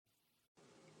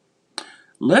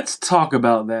Let's talk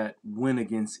about that win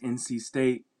against NC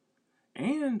State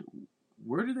and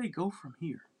where do they go from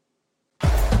here?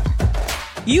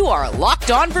 You are Locked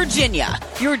On Virginia,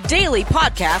 your daily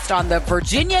podcast on the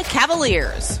Virginia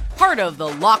Cavaliers. Part of the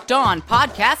Locked On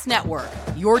Podcast Network,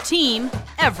 your team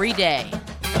every day.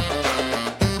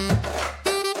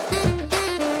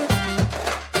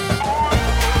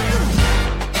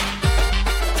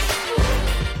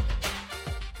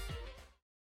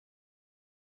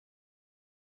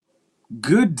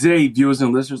 Good day, viewers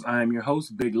and listeners. I am your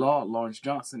host, Big Law, Lawrence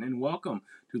Johnson, and welcome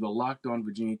to the Locked On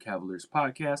Virginia Cavaliers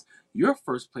podcast, your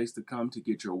first place to come to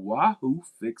get your Wahoo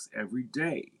fix every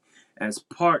day. As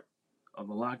part of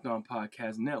the Locked On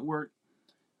Podcast Network,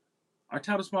 our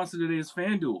title sponsor today is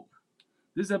FanDuel.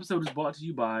 This episode is brought to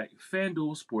you by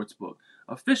FanDuel Sportsbook,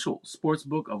 official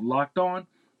sportsbook of Locked On.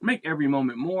 Make every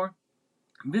moment more.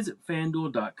 Visit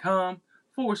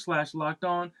FanDuel.com/Locked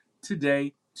On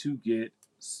today to get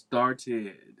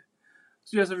started.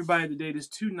 So yes, everybody, the date is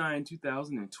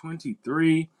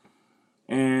 2/9/2023,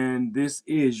 and this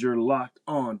is your Locked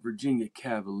On Virginia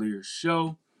Cavaliers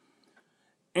show.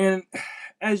 And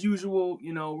as usual,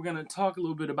 we're going to talk a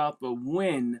little bit about the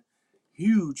win,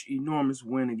 huge, enormous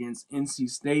win against NC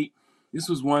State. This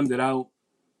was one that I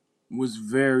was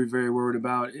very, very worried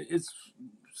about. It's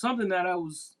something that I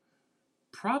was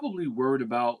probably worried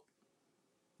about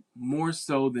more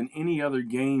so than any other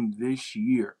game this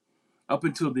year, up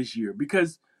until this year,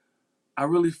 because I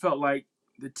really felt like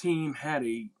the team had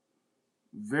a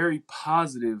very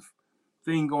positive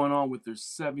thing going on with their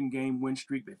 7-game win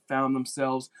streak. They found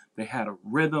themselves. They had a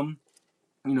rhythm.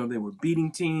 They were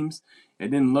beating teams. It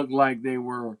didn't look like they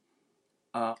were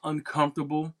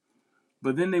uncomfortable.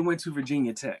 But then they went to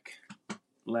Virginia Tech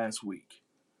last week,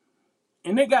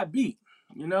 and they got beat.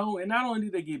 And not only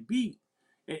did they get beat,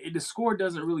 the score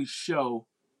doesn't really show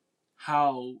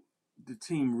how the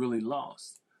team really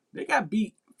lost. They got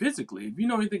beat physically. If you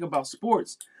know anything about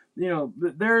sports,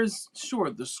 there's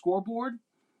the scoreboard.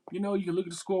 You can look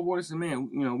at the scoreboard and say, man,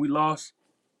 we lost,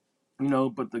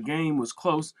 but the game was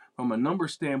close from a number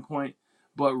standpoint.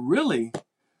 But really,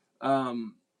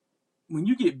 when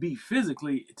you get beat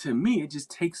physically, to me, it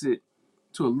just takes it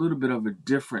to a little bit of a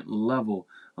different level,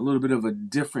 a little bit of a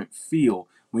different feel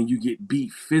when you get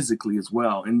beat physically as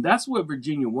well. And that's what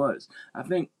Virginia was. I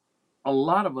think a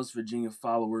lot of us Virginia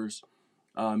followers,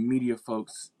 media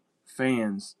folks,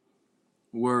 fans,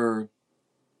 were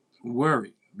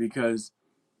worried because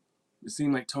it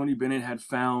seemed like Tony Bennett had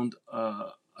found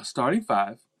a starting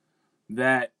five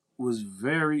that was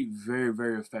very, very,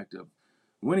 very effective.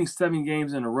 Winning 7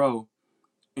 games in a row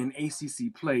in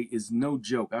ACC play is no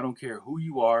joke. I don't care who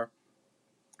you are,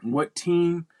 what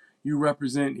team you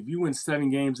represent. If you win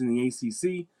 7 games in the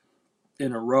ACC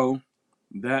in a row,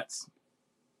 that's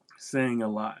saying a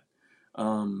lot.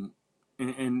 And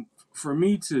for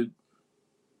me to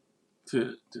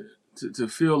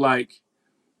feel like,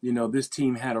 this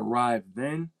team had arrived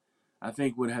then, I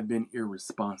think would have been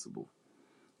irresponsible.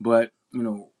 But,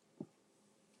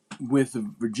 with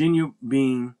Virginia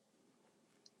being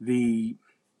the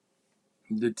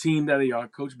team that they are,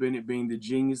 Coach Bennett being the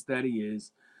genius that he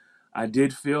is, I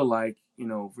did feel like,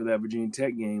 for that Virginia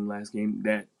Tech game, last game,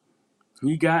 that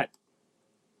he got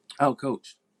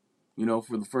out-coached.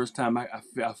 For the first time, I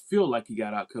feel like he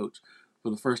got out-coached for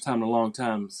the first time in a long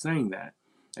time saying that.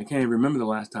 I can't even remember the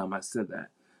last time I said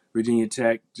that. Virginia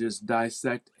Tech just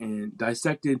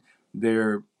dissected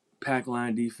their pack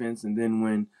line defense, and then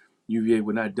when UVA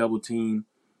would not double team,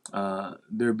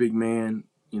 their big man,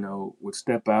 would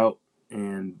step out,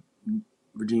 and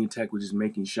Virginia Tech was just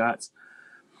making shots.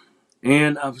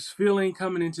 And I was feeling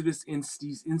coming into this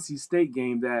NC State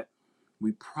game that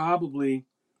we probably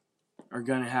are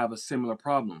going to have a similar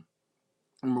problem.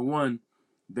 Number one,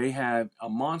 they have a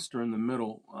monster in the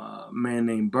middle, a man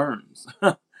named Burns.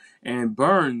 And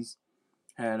Burns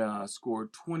had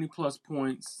scored 20-plus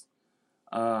points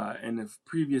in the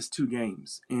previous 2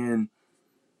 games. And,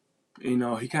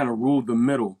 he kind of ruled the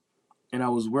middle. And I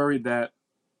was worried that,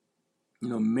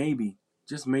 maybe,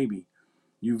 just maybe,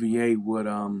 UVA would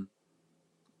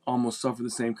almost suffer the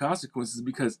same consequences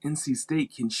because NC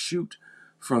State can shoot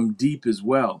from deep as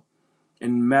well.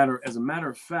 As a matter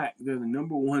of fact, they're the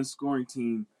number 1 scoring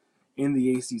team in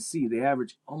the ACC. They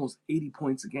average almost 80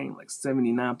 points a game, like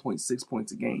 79.6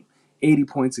 points a game, 80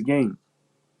 points a game.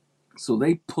 So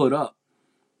they put up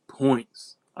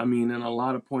points. I mean, and a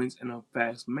lot of points in a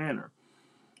fast manner.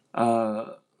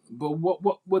 But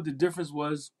what the difference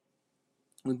was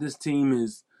with this team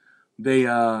is they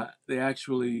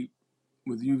actually,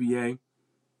 with UVA,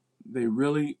 they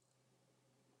really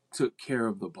took care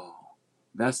of the ball.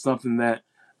 That's something that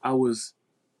I was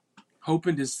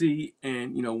hoping to see,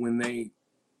 and when they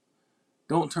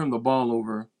don't turn the ball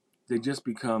over, they just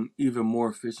become even more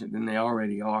efficient than they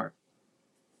already are.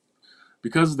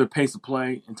 Because of their pace of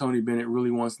play, and Tony Bennett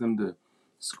really wants them to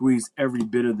squeeze every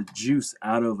bit of the juice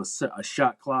out of a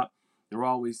shot clock. There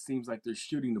always seems like they're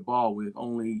shooting the ball with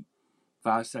only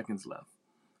 5 seconds left.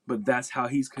 But that's how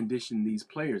he's conditioned these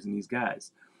players and these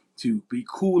guys to be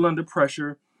cool under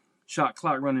pressure, shot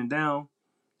clock running down,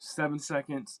 7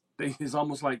 seconds. It's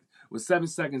almost like with 7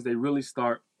 seconds, they really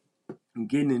start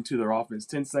getting into their offense.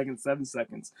 10 seconds, 7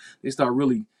 seconds, they start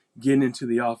really getting into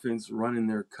the offense, running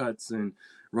their cuts and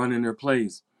running their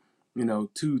plays.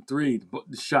 2, 3,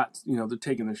 the shots, they're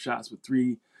taking their shots with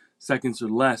 3 seconds or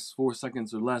less, 4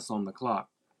 seconds or less on the clock.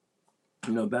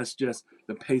 That's just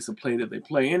the pace of play that they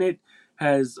play. And it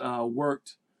has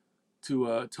worked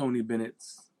to Tony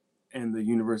Bennett's and the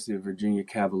University of Virginia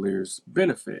Cavaliers'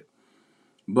 benefit.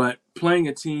 But playing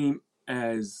a team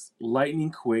as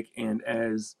lightning quick and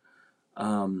as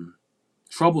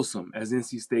troublesome as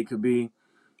NC State could be,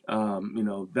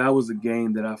 that was a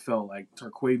game that I felt like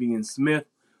Terquavian Smith,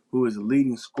 who is a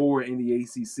leading scorer in the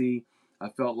ACC, I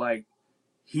felt like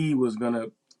he was going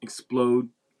to explode.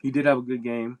 He did have a good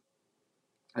game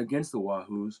against the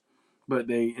Wahoos, but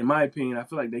in my opinion, I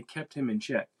feel like they kept him in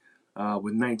check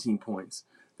with 19 points.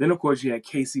 Then, of course, you had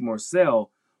Casey Marcel,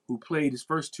 who played his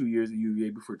first 2 years at UVA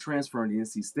before transferring to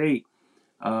NC State,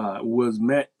 was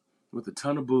met with a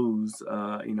ton of boos,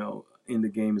 in the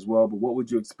game as well. But what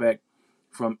would you expect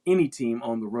from any team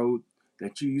on the road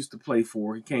that you used to play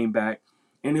for? He came back,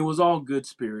 and it was all good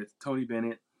spirits. Tony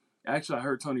Bennett. Actually, I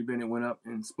heard Tony Bennett went up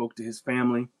and spoke to his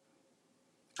family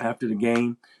after the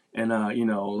game, and a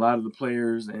lot of the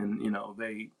players, and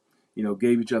they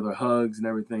gave each other hugs and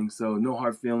everything. So no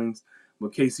hard feelings.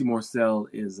 But Casey Marcel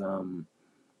is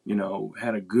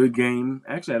had a good game.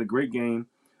 Actually had a great game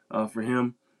for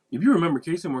him. If you remember,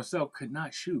 Casey Marcel could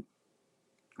not shoot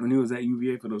when he was at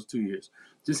UVA for those 2 years.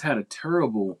 Just had a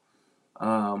terrible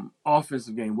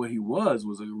offensive game. What he was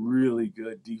a really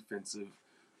good defensive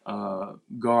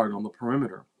guard on the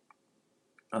perimeter,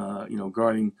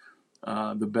 guarding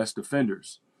the best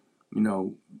defenders.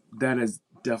 That has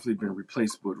definitely been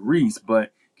replaced with Reese,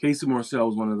 but Casey Marcel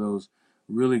was one of those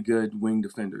really good wing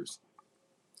defenders.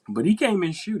 But he came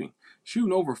in shooting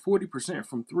over 40%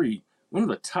 from three, one of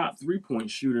the top three-point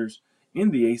shooters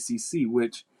in the ACC,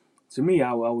 which to me,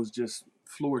 I was just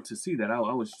floored to see that. I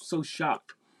was so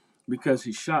shocked because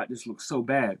his shot just looked so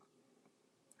bad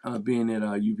being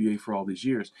at UVA for all these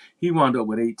years. He wound up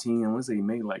with 18. I want to say he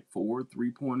made like 4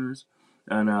 3-pointers,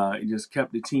 and he just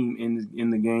kept the team in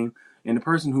the game. And the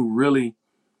person who really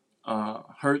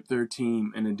hurt their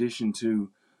team, in addition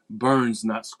to Burns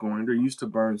not scoring, they're used to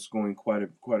Burns scoring quite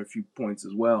a few points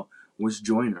as well, was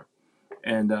Joyner.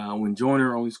 And when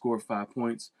Joyner only scored 5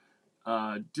 points,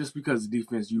 just because the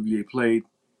defense UVA played,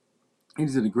 he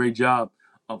did a great job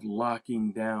of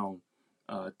locking down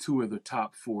 2 of the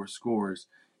top 4 scorers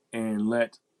and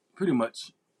let pretty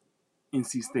much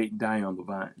NC State die on the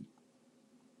vine.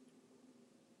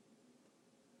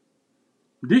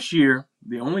 This year,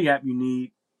 the only app you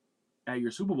need at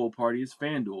your Super Bowl party is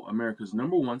FanDuel, America's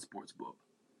 #1 sports book.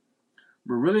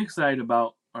 We're really excited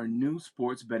about our new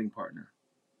sports betting partner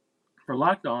for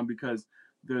Locked On because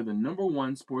they're the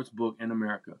 #1 sports book in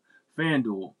America,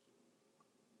 FanDuel.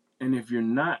 And if you're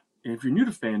new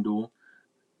to FanDuel,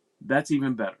 that's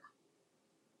even better.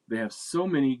 They have so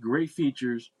many great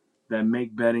features that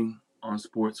make betting on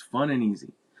sports fun and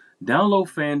easy. Download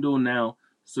FanDuel now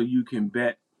so you can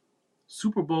bet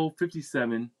Super Bowl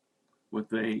 57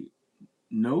 with a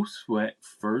no-sweat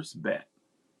first bet.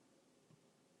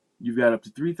 You've got up to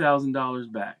 $3,000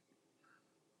 back.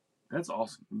 That's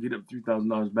awesome. You get up to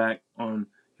 $3,000 back on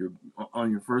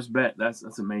your first bet.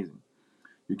 That's amazing.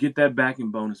 You get that back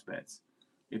in bonus bets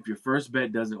if your first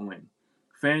bet doesn't win.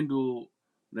 FanDuel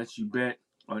lets you bet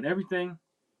on everything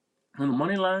from the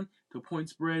money line to point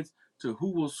spreads to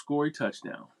who will score a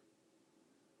touchdown.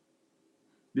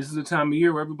 This is the time of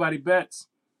year where everybody bets.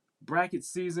 Bracket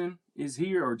season is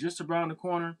here or just around the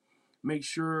corner. Make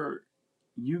sure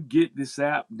you get this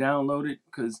app, download it,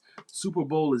 because Super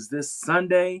Bowl is this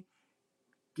Sunday.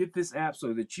 Get this app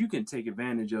so that you can take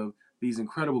advantage of these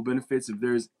incredible benefits. If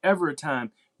there's ever a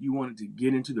time you wanted to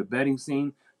get into the betting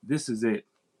scene, this is it.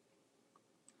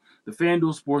 The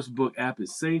FanDuel Sportsbook app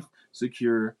is safe,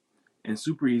 secure, and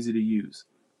super easy to use.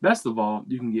 Best of all,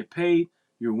 you can get paid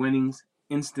your winnings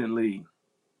instantly.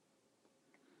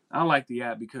 I like the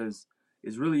app because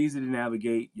it's really easy to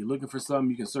navigate. You're looking for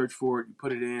something, you can search for it, you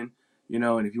put it in,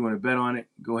 and if you want to bet on it,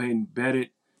 go ahead and bet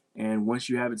it. And once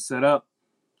you have it set up,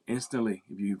 instantly,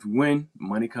 if you win,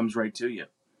 money comes right to you.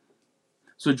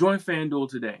 So join FanDuel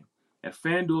today at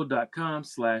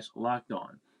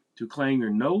FanDuel.com/lockedon to claim your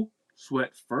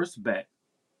no-sweat first bet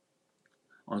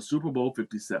on Super Bowl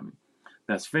 57.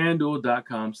 That's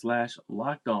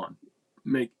FanDuel.com/lockedon.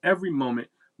 Make every moment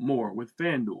more with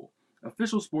FanDuel,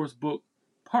 official sportsbook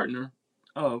partner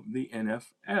of the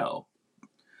NFL.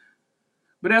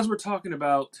 But as we're talking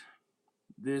about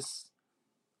this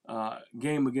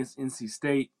game against NC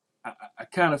State, I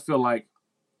kind of feel like,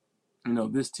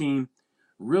 this team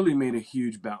really made a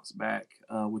huge bounce back.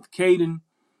 With Caden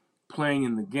playing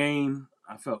in the game,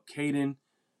 I felt Caden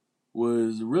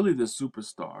was really the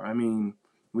superstar. I mean,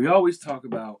 we always talk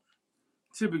about,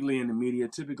 typically in the media,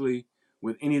 typically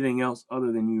with anything else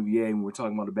other than UVA, when we're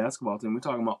talking about the basketball team, we're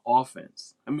talking about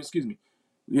offense.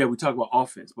 Yeah, we talk about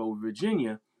offense, but with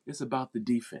Virginia, it's about the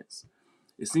defense.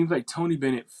 It seems like Tony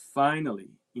Bennett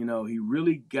finally, he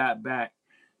really got back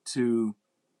to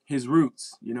his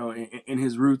roots, in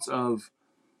his roots of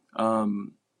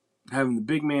having the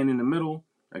big man in the middle,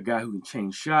 a guy who can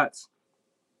change shots.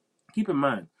 Keep in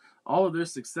mind, all of their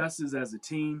successes as a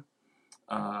team,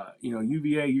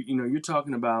 UVA, you're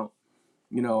talking about,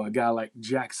 a guy like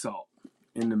Jack Salt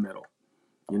in the middle,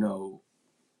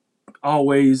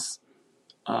 always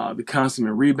the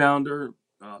consummate rebounder,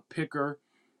 picker,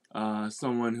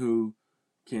 someone who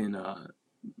can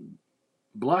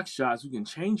block shots, who can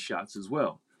change shots as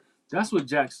well. That's what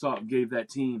Jack Salt gave that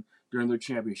team during their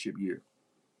championship year.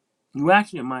 You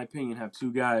actually, in my opinion, have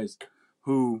two guys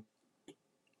who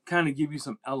kind of give you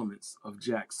some elements of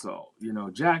Jack Salt.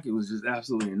 Jack, it was just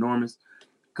absolutely enormous.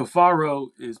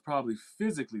 Caffaro is probably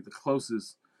physically the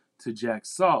closest to Jack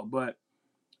Salt, but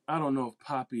I don't know if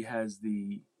Poppy has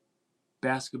the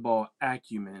basketball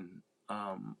acumen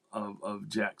of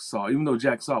Jack Salt. Even though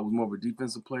Jack Salt was more of a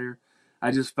defensive player,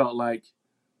 I just felt like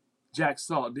Jack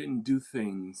Salt didn't do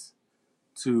things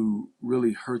to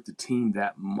really hurt the team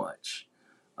that much.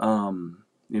 But I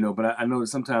know that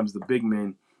sometimes the big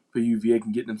men for UVA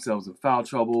can get themselves in foul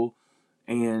trouble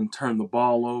and turn the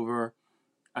ball over.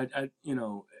 And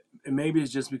maybe it's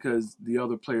just because the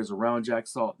other players around Jack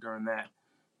Salt during that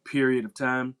period of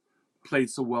time played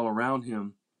so well around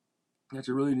him that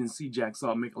you really didn't see Jack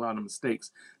Salt make a lot of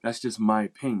mistakes. That's just my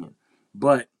opinion.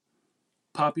 But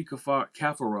Poppy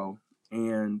Caffaro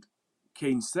and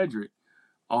Caden Cedric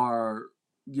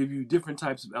give you different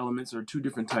types of elements, or two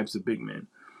different types of big men,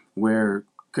 where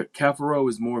Caffaro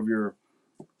is more of your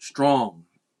strong,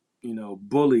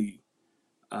 bully,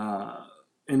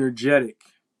 energetic,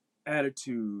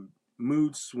 attitude,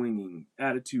 mood swinging,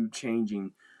 attitude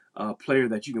changing player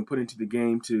that you can put into the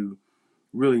game to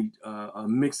really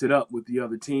mix it up with the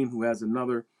other team who has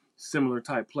another similar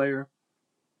type player.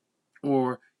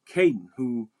 Or Caden,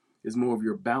 who is more of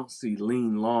your bouncy,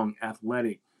 lean, long,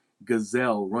 athletic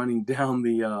gazelle running down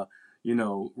the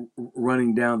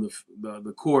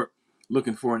court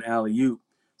looking for an alley-oop.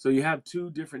 So you have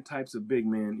two different types of big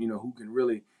men, who can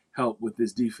really help with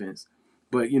this defense.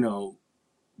 But,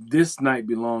 this night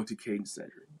belonged to Caden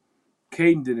Cedric.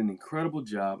 Caden did an incredible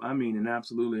job. I mean, an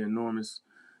absolutely enormous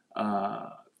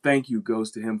thank you goes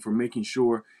to him for making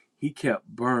sure he kept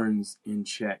Burns in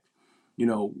check.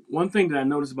 One thing that I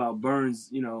noticed about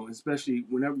Burns, especially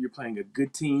whenever you're playing a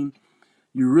good team,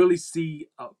 you really see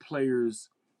a player's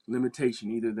limitation.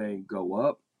 Either they go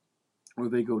up or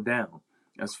they go down,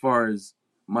 as far as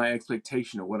my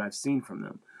expectation of what I've seen from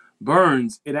them.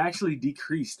 Burns, it actually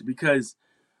decreased, because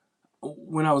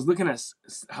when I was looking at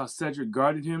how Cedric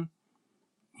guarded him,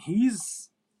 he's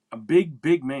a big,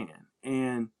 big man.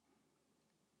 And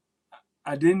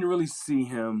I didn't really see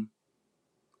him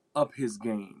up his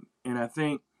game. And I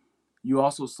think you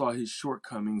also saw his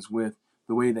shortcomings with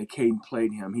the way that Caden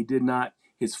played him.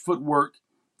 His footwork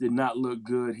did not look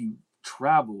good. He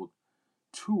traveled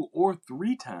 2 or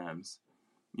 3 times,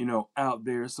 out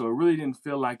there. So it really didn't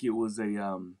feel like it was it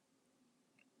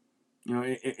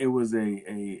was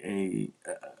a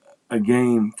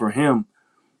game for him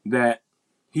that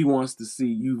he wants to see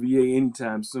UVA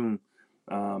anytime soon.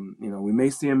 We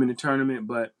may see him in the tournament,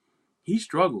 but he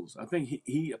struggles. I think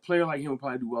a player like him would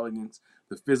probably do well against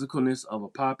the physicalness of a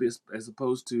Poppy as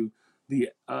opposed to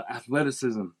the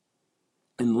athleticism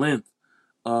and length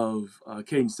of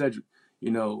Caden Cedric.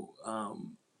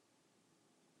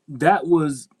 That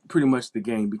was pretty much the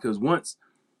game, because once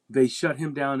they shut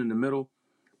him down in the middle,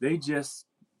 they just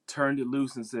turned it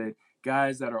loose and said,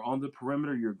 guys that are on the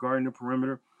perimeter, you're guarding the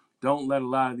perimeter, don't let a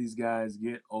lot of these guys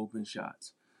get open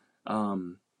shots.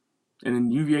 And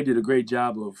then UVA did a great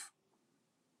job of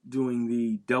doing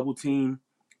the double team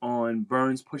on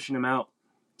Burns, pushing him out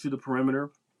to the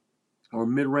perimeter or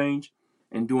mid-range,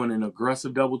 and doing an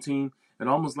aggressive double team. it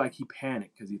almost like he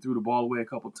panicked because he threw the ball away a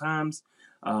couple times.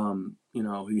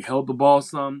 He held the ball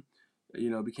some,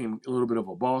 became a little bit of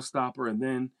a ball stopper, and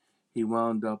then he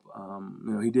wound up,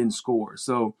 he didn't score.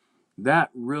 So that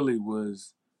really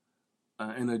was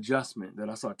an adjustment that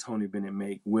I saw Tony Bennett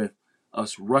make with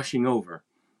us rushing over,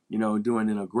 doing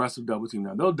an aggressive double team.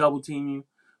 Now, they'll double team you,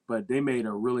 but they made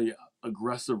a really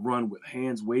aggressive run with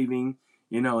hands waving,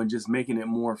 and just making it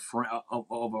more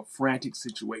of a frantic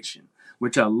situation,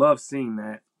 which I love seeing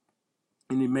that.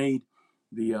 And it made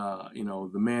the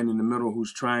man in the middle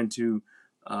who's trying to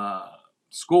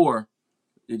score,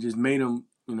 it just made him,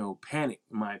 panic,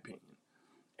 in my opinion.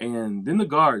 And then the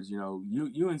guards,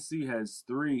 UNC has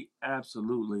three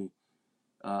absolutely,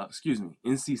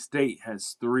 NC State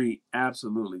has three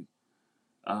absolutely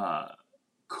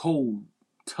cold,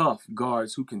 tough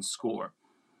guards who can score.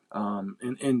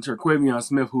 And Terquavion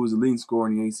Smith, who is the leading scorer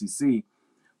in the ACC,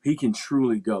 he can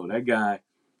truly go. That guy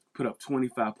put up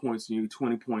 25 points,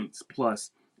 20 points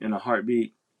plus in a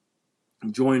heartbeat.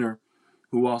 Joyner,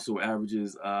 who also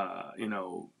averages,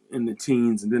 in the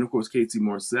teens. And then, of course, KT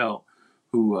Marcel,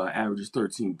 who averages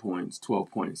 13 points, 12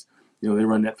 points. They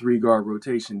run that three-guard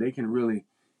rotation. They can really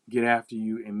get after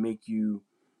you and make you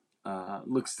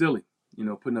look silly,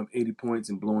 putting up 80 points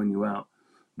and blowing you out.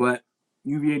 But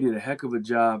UVA did a heck of a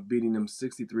job beating them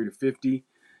 63-50.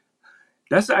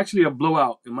 That's actually a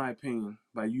blowout, in my opinion,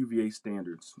 by UVA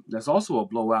standards. That's also a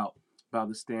blowout by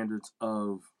the standards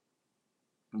of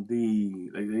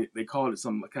they call it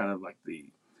something kind of like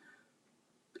the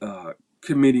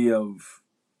committee of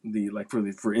for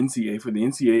the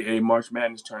NCAA March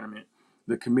Madness tournament,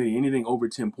 the committee, anything over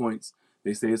 10 points,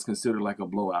 they say it's considered like a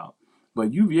blowout.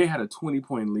 But UVA had a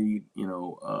 20-point lead,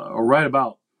 or right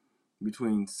about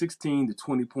between 16 to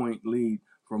 20-point lead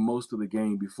for most of the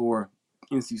game before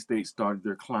NC State started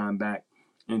their climb back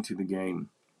into the game.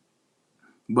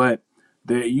 But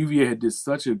the UVA had did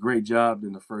such a great job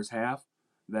in the first half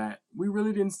that we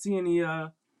really didn't see any,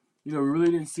 we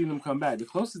really didn't see them come back. The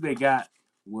closest they got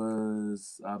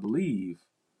was, I believe,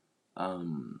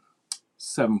 7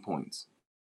 points.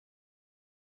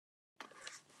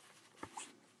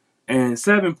 And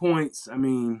 7 points, I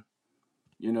mean,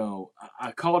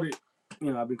 I called it,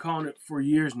 I've been calling it for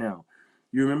years now.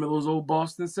 You remember those old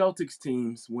Boston Celtics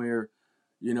teams where,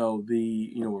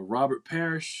 with Robert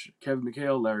Parrish, Kevin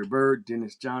McHale, Larry Bird,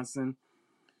 Dennis Johnson,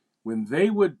 when they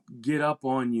would get up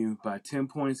on you by 10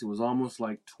 points, it was almost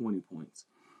like 20 points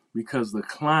because the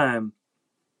climb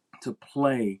to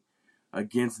play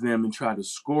against them and try to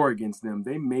score against them,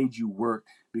 they made you work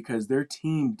because their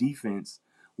team defense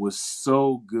was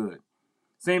so good.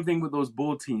 Same thing with those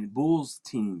Bulls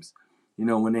teams.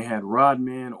 When they had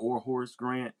Rodman or Horace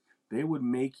Grant, they would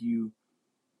make you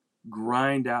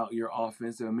grind out your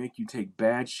offense. They would make you take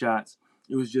bad shots.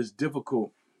 It was just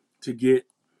difficult to get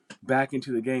back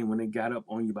into the game when they got up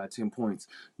on you by 10 points.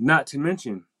 Not to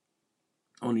mention,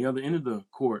 on the other end of the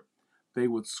court, they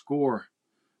would score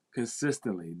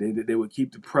consistently. They would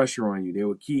keep the pressure on you. They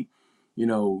would keep,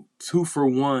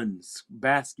 2-for-1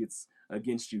 baskets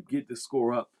against you, get the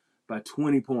score up by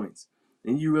 20 points.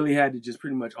 And you really had to just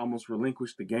pretty much almost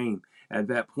relinquish the game at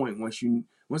that point.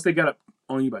 Once they got up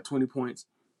on you by 20 points,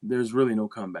 there's really no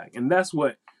comeback. And that's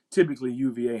what typically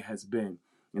UVA has been.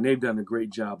 And they've done a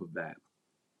great job of that.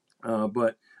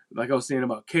 But like I was saying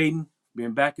about Caden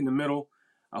being back in the middle,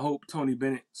 I hope Tony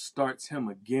Bennett starts him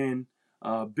again.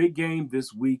 Big game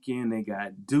this weekend. They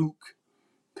got Duke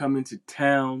coming to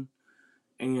town.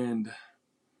 And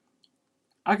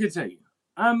I can tell you,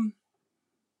 I'm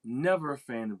never a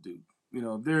fan of Duke. I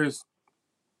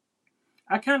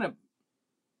kind of,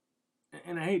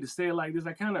 and I hate to say it like this,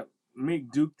 I kind of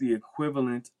make Duke the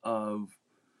equivalent of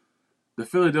the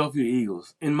Philadelphia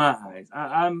Eagles in my eyes.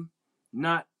 I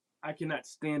cannot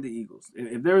stand the Eagles.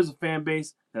 If there is a fan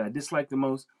base that I dislike the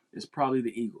most, it's probably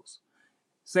the Eagles.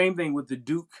 Same thing with the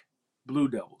Duke Blue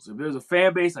Devils. If there's a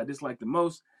fan base I dislike the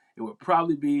most, it would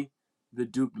probably be the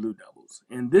Duke Blue Devils.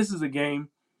 And this is a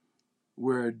game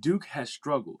where Duke has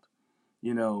struggled,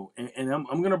 and I'm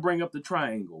going to bring up the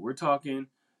triangle. We're talking,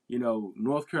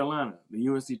 North Carolina, the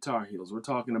UNC Tar Heels. We're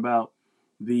talking about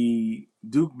the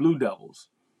Duke Blue Devils.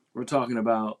 We're talking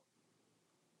about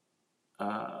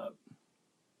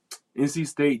NC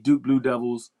State, Duke Blue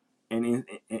Devils, and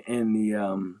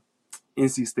the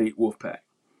NC State Wolfpack.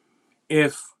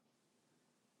 If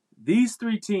these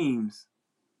three teams,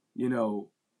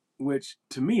 which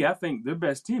to me, I think their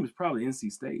best team is probably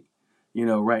NC State,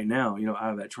 right now,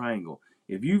 out of that triangle.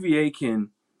 If UVA can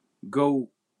go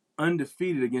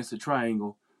undefeated against the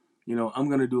triangle, I'm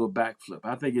going to do a backflip.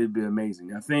 I think it'd be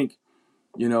amazing. I think,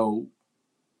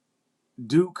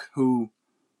 Duke, who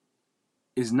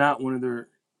is not one of their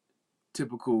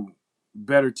typical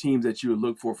better teams that you would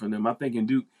look for from them. I'm thinking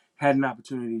Duke had an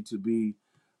opportunity to be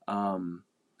a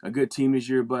good team this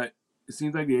year, but it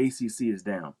seems like the ACC is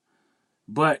down.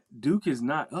 But Duke is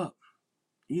not up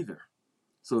either.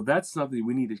 So that's something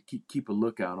we need to keep a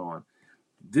lookout on.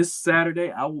 This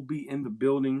Saturday, I will be in the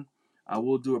building. I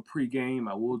will do a pregame.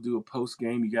 I will do a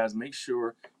postgame. You guys make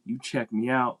sure you check me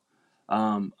out.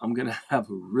 I'm going to have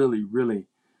a really, really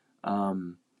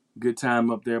good time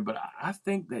up there. But I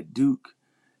think that Duke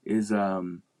is,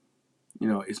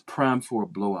 is primed for a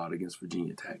blowout against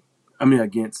Virginia Tech.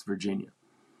 Against Virginia.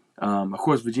 Of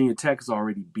course, Virginia Tech has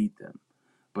already beat them.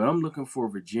 But I'm looking for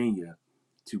Virginia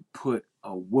to put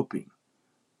a whooping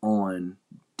on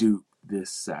Duke this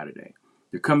Saturday.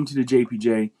 They're coming to the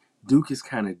JPJ. Duke is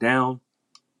kind of down.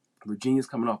 Virginia's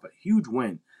coming off a huge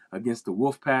win against the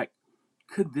Wolfpack.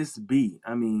 Could this be,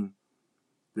 the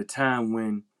time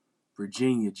when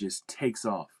Virginia just takes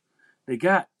off? They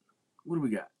got, what do we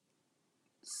got?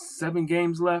 7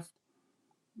 games left,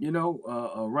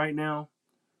 right now.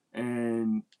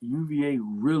 And UVA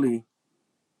really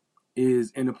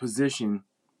is in a position,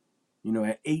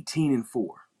 at 18-4.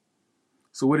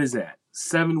 So what is that?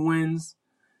 7 wins.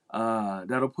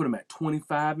 That'll put them at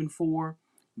 25-4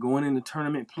 going into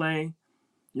tournament play.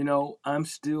 I'm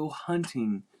still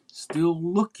hunting, still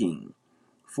looking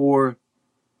for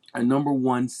a number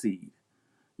 1 seed.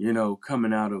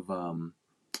 Coming out of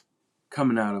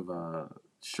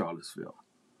Charlottesville.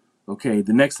 Okay,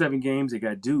 the next 7 games they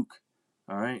got Duke.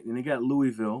 All right, then they got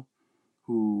Louisville,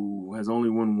 who has only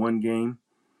won 1 game.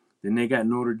 Then they got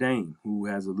Notre Dame, who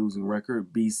has a losing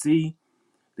record. BC,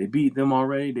 they beat them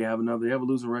already. They have a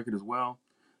losing record as well.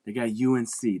 They got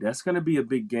UNC. That's going to be a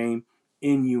big game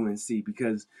in UNC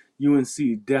because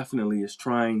UNC definitely is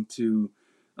trying to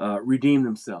redeem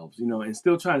themselves, and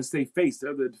still trying to stay face.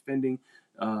 They're the defending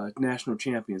national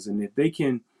champions. And if they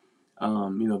can,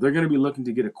 they're going to be looking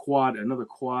to get another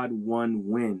quad 1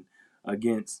 win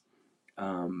against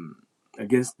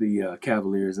the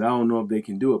Cavaliers. I don't know if they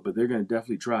can do it, but they're going to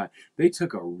definitely try. They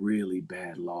took a really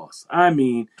bad loss.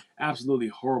 Absolutely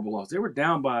horrible loss. They were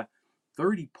down by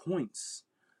 30 points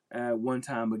at one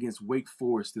time against Wake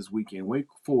Forest this weekend. Wake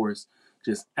Forest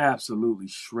just absolutely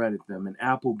shredded them. And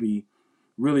Appleby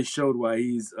really showed why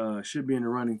he's should be in the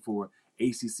running for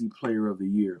ACC Player of the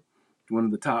Year. One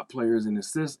of the top players in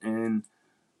assists and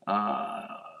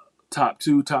top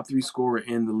 3 scorer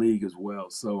in the league as well.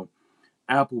 So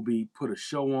Appleby put a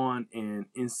show on, and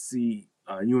UNC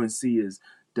is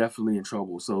definitely in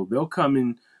trouble. So they'll come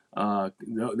in.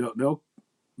 They'll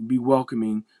be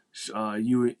welcoming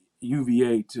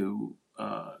UVA to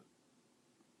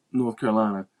North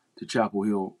Carolina, to Chapel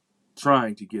Hill,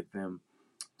 trying to get them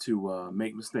to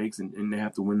make mistakes, and they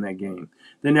have to win that game.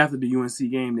 Then after the UNC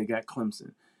game, they got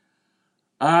Clemson.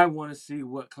 I want to see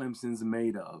what Clemson's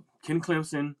made of. Can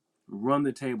Clemson run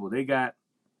the table? They got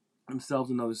themselves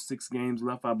another 6 games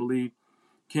left, I believe.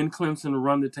 Can Clemson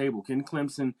run the table? Can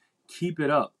Clemson keep it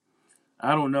up?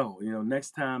 I don't know.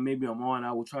 Next time maybe I'm on,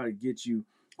 I will try to get you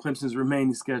Clemson's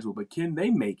remaining schedule. But can they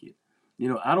make it?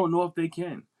 I don't know if they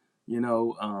can.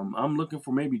 I'm looking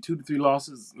for maybe 2 to 3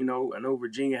 losses. I know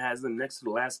Virginia has them next to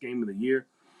the last game of the year.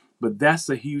 But that's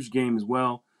a huge game as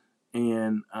well.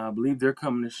 And I believe they're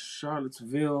coming to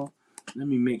Charlottesville. Let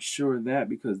me make sure of that,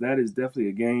 because that is definitely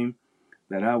a game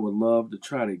that I would love to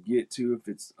try to get to if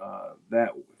it's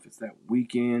that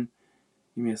weekend.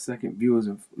 Give me a second, viewers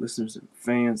and listeners and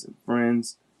fans and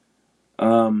friends.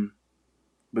 But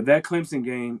that Clemson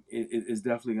game is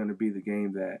definitely going to be the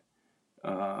game that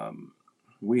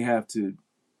we have to,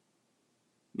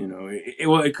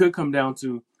 it could come down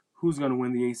to who's going to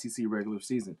win the ACC regular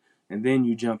season. And then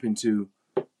you jump into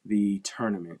the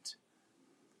tournament.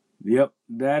 Yep,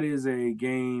 that is a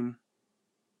game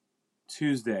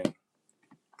Tuesday.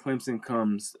 Clemson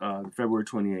comes February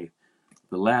 28th,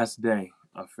 the last day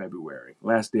of February,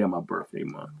 last day of my birthday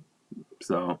month.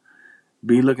 So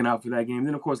be looking out for that game.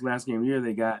 Then, of course, last game of the year,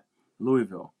 they got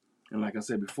Louisville. And like I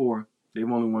said before, they've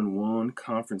only won 1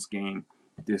 conference game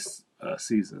this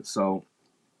season. So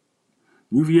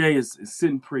UVA is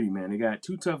sitting pretty, man. They got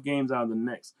 2 tough games out of the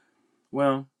next.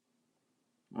 Well,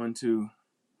 3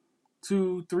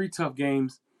 tough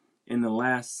games in the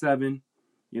last 7.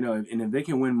 And if they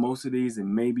can win most of these,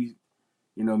 and maybe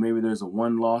there's a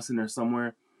 1 loss in there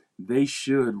somewhere, they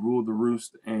should rule the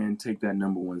roost and take that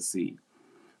number 1 seed.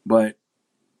 But,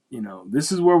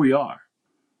 this is where we are,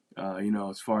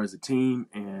 as far as the team.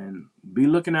 And be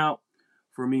looking out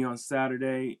for me on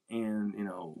Saturday. And,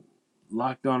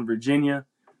 Locked On Virginia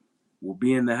will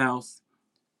be in the house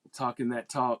talking that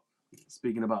talk,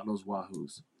 speaking about those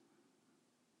Wahoos.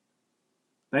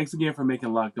 Thanks again for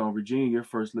making Locked On Virginia your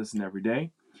first listen every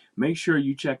day. Make sure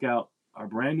you check out our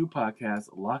brand new podcast,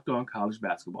 Locked On College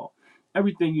Basketball.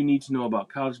 Everything you need to know about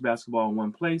college basketball in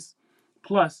one place.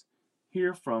 Plus,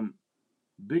 hear from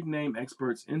big name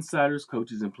experts, insiders,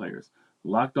 coaches, and players.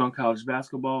 Locked On College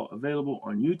Basketball, available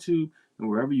on YouTube and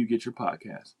wherever you get your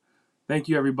podcasts. Thank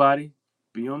you, everybody.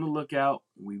 Be on the lookout.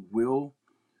 We will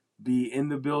be in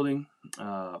the building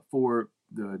for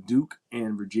the Duke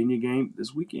and Virginia game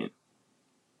this weekend.